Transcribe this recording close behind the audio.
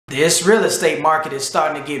This real estate market is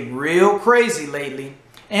starting to get real crazy lately.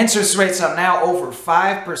 Interest rates are now over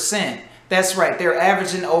 5%. That's right, they're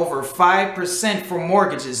averaging over 5% for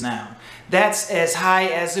mortgages now. That's as high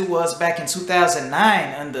as it was back in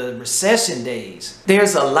 2009 in the recession days.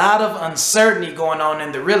 There's a lot of uncertainty going on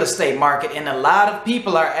in the real estate market, and a lot of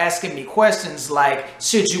people are asking me questions like,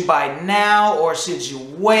 should you buy now or should you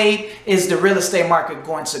wait? Is the real estate market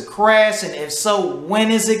going to crash? And if so,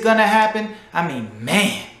 when is it going to happen? I mean,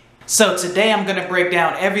 man. So today I'm going to break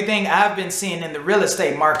down everything I've been seeing in the real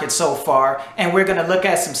estate market so far, and we're going to look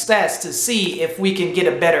at some stats to see if we can get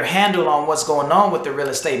a better handle on what's going on with the real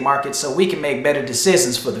estate market so we can make better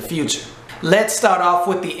decisions for the future. Let's start off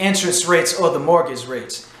with the interest rates or the mortgage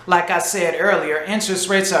rates. Like I said earlier, interest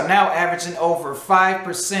rates are now averaging over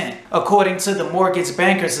 5%. According to the Mortgage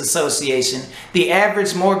Bankers Association, the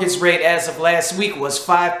average mortgage rate as of last week was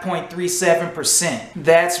 5.37%.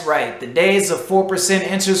 That's right, the days of 4%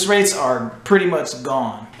 interest rates are pretty much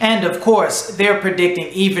gone. And of course, they're predicting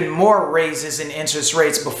even more raises in interest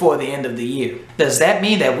rates before the end of the year. Does that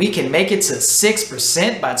mean that we can make it to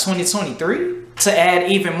 6% by 2023? To add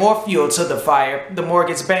even more fuel to the fire, the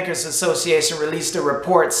Mortgage Bankers Association released a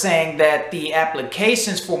report saying that the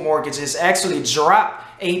applications for mortgages actually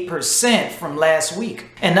dropped 8% from last week.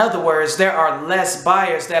 In other words, there are less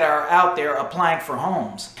buyers that are out there applying for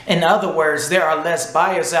homes. In other words, there are less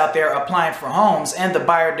buyers out there applying for homes, and the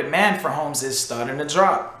buyer demand for homes is starting to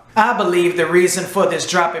drop. I believe the reason for this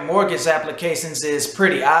drop in mortgage applications is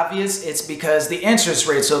pretty obvious. It's because the interest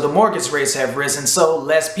rates or the mortgage rates have risen, so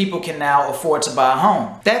less people can now afford to buy a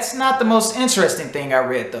home. That's not the most interesting thing I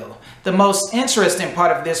read though. The most interesting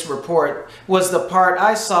part of this report was the part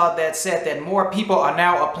I saw that said that more people are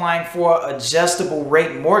now applying for adjustable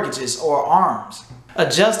rate mortgages or ARMs.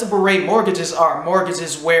 Adjustable rate mortgages are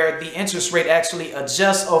mortgages where the interest rate actually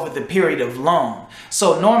adjusts over the period of loan.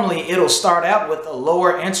 So normally it'll start out with a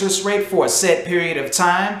lower interest rate for a set period of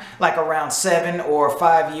time, like around 7 or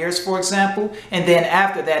 5 years, for example, and then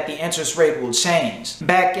after that the interest rate will change.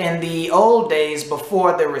 Back in the old days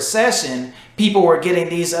before the recession, people were getting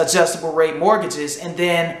these adjustable rate mortgages, and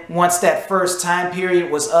then once that first time period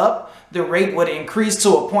was up, the rate would increase to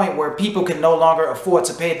a point where people could no longer afford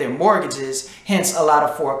to pay their mortgages, hence a lot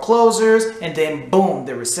of foreclosures, and then boom,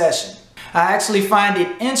 the recession. I actually find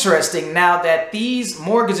it interesting now that these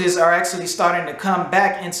mortgages are actually starting to come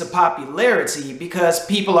back into popularity because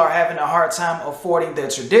people are having a hard time affording their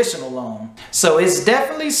traditional loan. So it's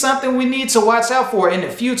definitely something we need to watch out for in the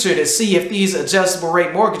future to see if these adjustable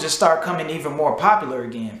rate mortgages start coming even more popular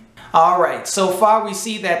again. Alright, so far we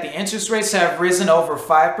see that the interest rates have risen over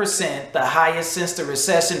 5%, the highest since the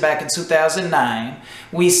recession back in 2009.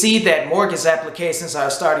 We see that mortgage applications are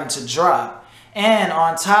starting to drop. And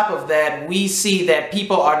on top of that, we see that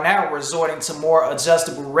people are now resorting to more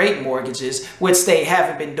adjustable rate mortgages, which they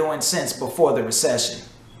haven't been doing since before the recession.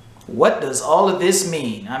 What does all of this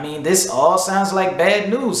mean? I mean, this all sounds like bad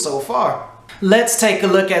news so far. Let's take a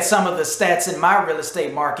look at some of the stats in my real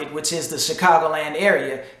estate market, which is the Chicagoland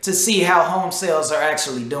area, to see how home sales are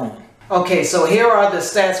actually doing. Okay, so here are the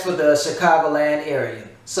stats for the Chicagoland area.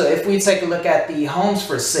 So if we take a look at the homes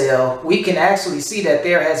for sale, we can actually see that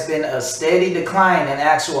there has been a steady decline in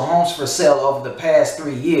actual homes for sale over the past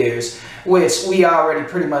 3 years, which we already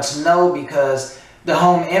pretty much know because the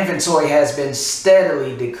home inventory has been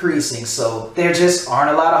steadily decreasing. So there just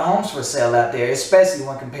aren't a lot of homes for sale out there, especially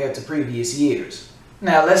when compared to previous years.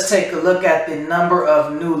 Now let's take a look at the number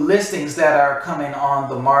of new listings that are coming on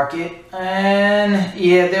the market. And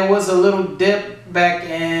yeah, there was a little dip back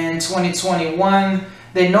in 2021.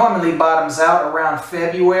 They normally bottoms out around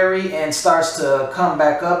February and starts to come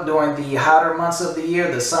back up during the hotter months of the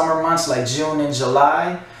year, the summer months like June and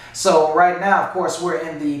July. So right now, of course, we're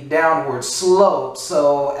in the downward slope.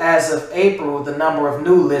 So as of April, the number of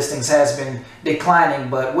new listings has been declining,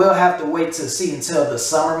 but we'll have to wait to see until the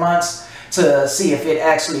summer months to see if it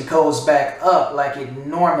actually goes back up like it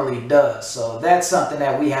normally does. So that's something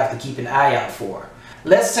that we have to keep an eye out for.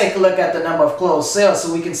 Let's take a look at the number of closed sales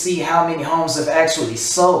so we can see how many homes have actually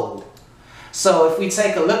sold. So if we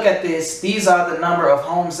take a look at this, these are the number of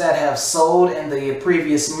homes that have sold in the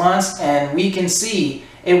previous months, and we can see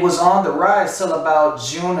it was on the rise till about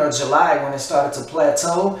June or July when it started to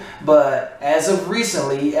plateau, but as of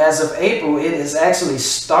recently, as of April, it has actually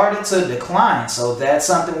started to decline. So that's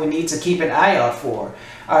something we need to keep an eye out for.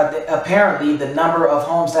 Apparently, the number of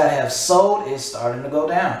homes that have sold is starting to go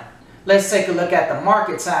down. Let's take a look at the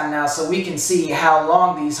market time now so we can see how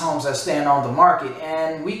long these homes are staying on the market.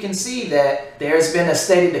 And we can see that there's been a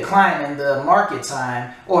steady decline in the market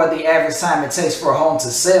time, or the average time it takes for a home to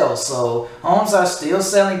sell. So homes are still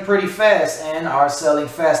selling pretty fast and are selling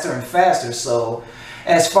faster and faster. So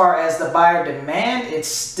as far as the buyer demand, it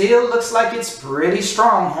still looks like it's pretty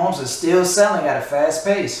strong. Homes are still selling at a fast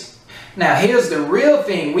pace. Now here's the real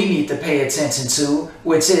thing we need to pay attention to,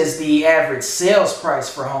 which is the average sales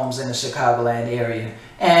price for homes in the Chicagoland area.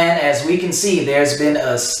 And as we can see, there's been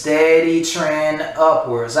a steady trend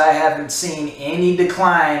upwards. I haven't seen any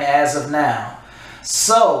decline as of now.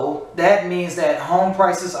 So that means that home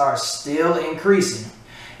prices are still increasing.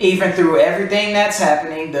 Even through everything that's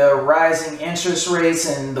happening, the rising interest rates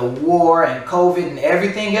and the war and COVID and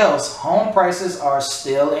everything else, home prices are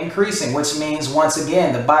still increasing, which means once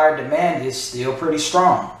again, the buyer demand is still pretty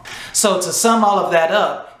strong. So to sum all of that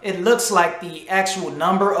up, it looks like the actual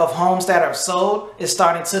number of homes that are sold is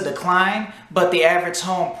starting to decline, but the average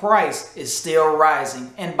home price is still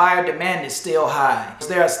rising and buyer demand is still high.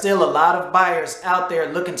 There are still a lot of buyers out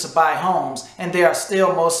there looking to buy homes, and there are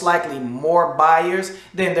still most likely more buyers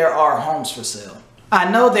than there are homes for sale. I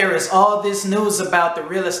know there is all this news about the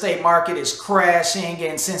real estate market is crashing,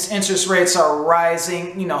 and since interest rates are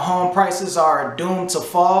rising, home prices are doomed to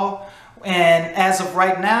fall. And as of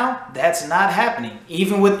right now, that's not happening.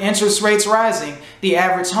 Even with interest rates rising, the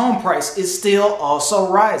average home price is still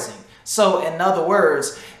also rising. So in other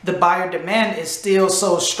words, the buyer demand is still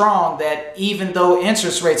so strong that even though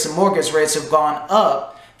interest rates and mortgage rates have gone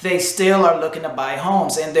up, they still are looking to buy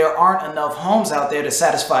homes, and there aren't enough homes out there to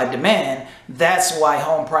satisfy demand. That's why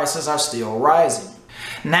home prices are still rising.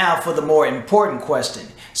 Now for the more important question.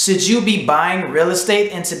 Should you be buying real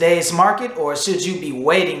estate in today's market, or should you be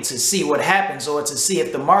waiting to see what happens, or to see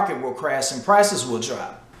if the market will crash and prices will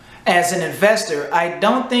drop? As an investor, I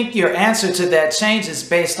don't think your answer to that changes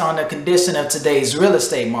based on the condition of today's real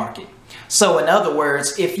estate market. So in other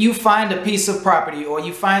words, if you find a piece of property or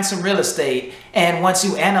you find some real estate, and once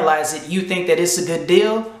you analyze it, you think that it's a good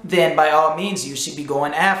deal, then by all means you should be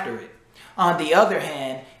going after it. On the other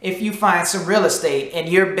hand, if you find some real estate and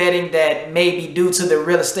you're betting that maybe due to the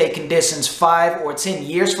real estate conditions 5 or 10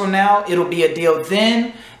 years from now, it'll be a deal,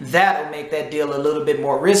 then that'll make that deal a little bit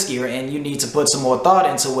more riskier, and you need to put some more thought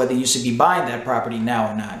into whether you should be buying that property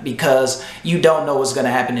now or not, because you don't know what's going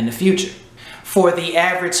to happen in the future. For the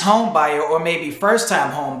average home buyer, or maybe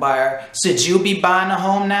first-time home buyer, should you be buying a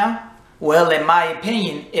home now? Well, in my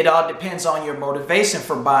opinion, it all depends on your motivation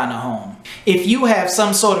for buying a home. If you have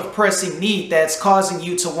some sort of pressing need that's causing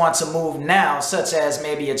you to want to move now, such as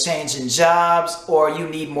maybe a change in jobs, or you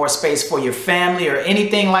need more space for your family, or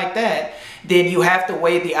anything like that, then you have to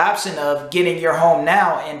weigh the option of getting your home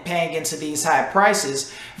now and paying into these high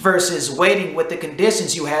prices versus waiting with the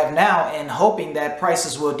conditions you have now and hoping that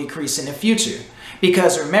prices will decrease in the future.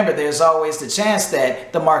 Because remember, there's always the chance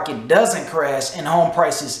that the market doesn't crash and home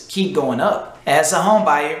prices keep going up. As a home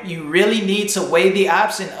buyer, you really need to weigh the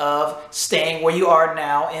option of staying where you are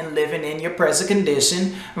now and living in your present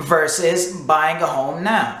condition versus buying a home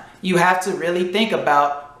now. You have to really think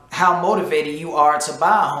about how motivated you are to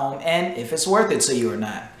buy a home and if it's worth it to you or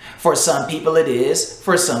not. For some people it is,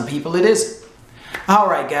 for some people it isn't.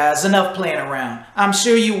 Alright guys, enough playing around. I'm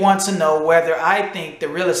sure you want to know whether I think the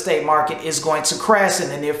real estate market is going to crash in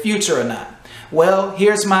the near future or not. Well,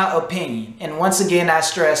 here's my opinion. And once again, I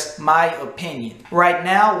stress my opinion. Right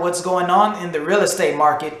now, what's going on in the real estate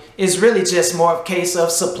market is really just more of a case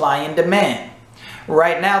of supply and demand.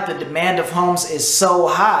 Right now, the demand of homes is so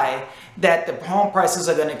high that the home prices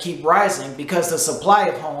are going to keep rising because the supply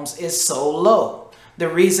of homes is so low. The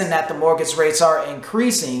reason that the mortgage rates are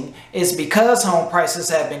increasing is because home prices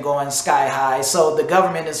have been going sky high, so the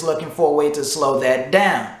government is looking for a way to slow that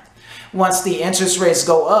down. Once the interest rates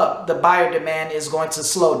go up, the buyer demand is going to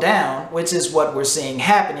slow down, which is what we're seeing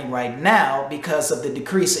happening right now because of the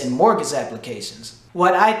decrease in mortgage applications.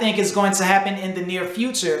 What I think is going to happen in the near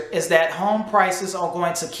future is that home prices are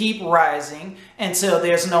going to keep rising until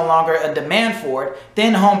there's no longer a demand for it.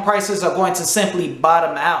 Then home prices are going to simply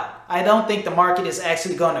bottom out. I don't think the market is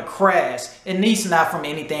actually going to crash, at least not from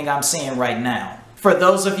anything I'm seeing right now. For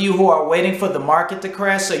those of you who are waiting for the market to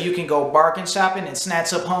crash so you can go bargain shopping and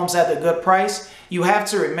snatch up homes at a good price, you have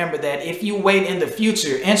to remember that if you wait in the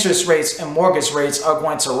future, interest rates and mortgage rates are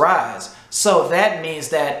going to rise. So that means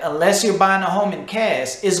that unless you're buying a home in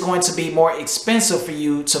cash, it's going to be more expensive for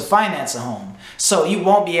you to finance a home. So you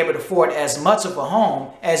won't be able to afford as much of a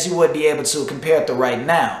home as you would be able to compared to right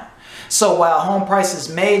now. So while home prices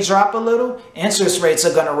may drop a little, interest rates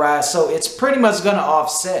are going to rise, so it's pretty much going to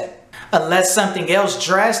offset. Unless something else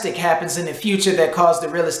drastic happens in the future that caused the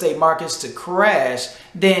real estate markets to crash,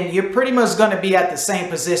 then you're pretty much going to be at the same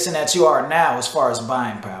position that you are now as far as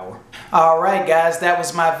buying power. Alright guys, that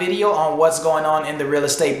was my video on what's going on in the real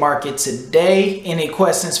estate market today. Any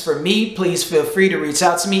questions for me, please feel free to reach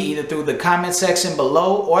out to me either through the comment section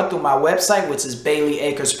below or through my website, which is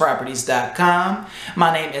BaileyAcresProperties.com.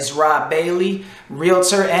 My name is Rob Bailey,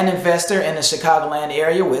 realtor and investor in the Chicagoland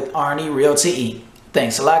area with Arnie Realty Inc.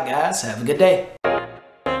 Thanks a lot guys, have a good day.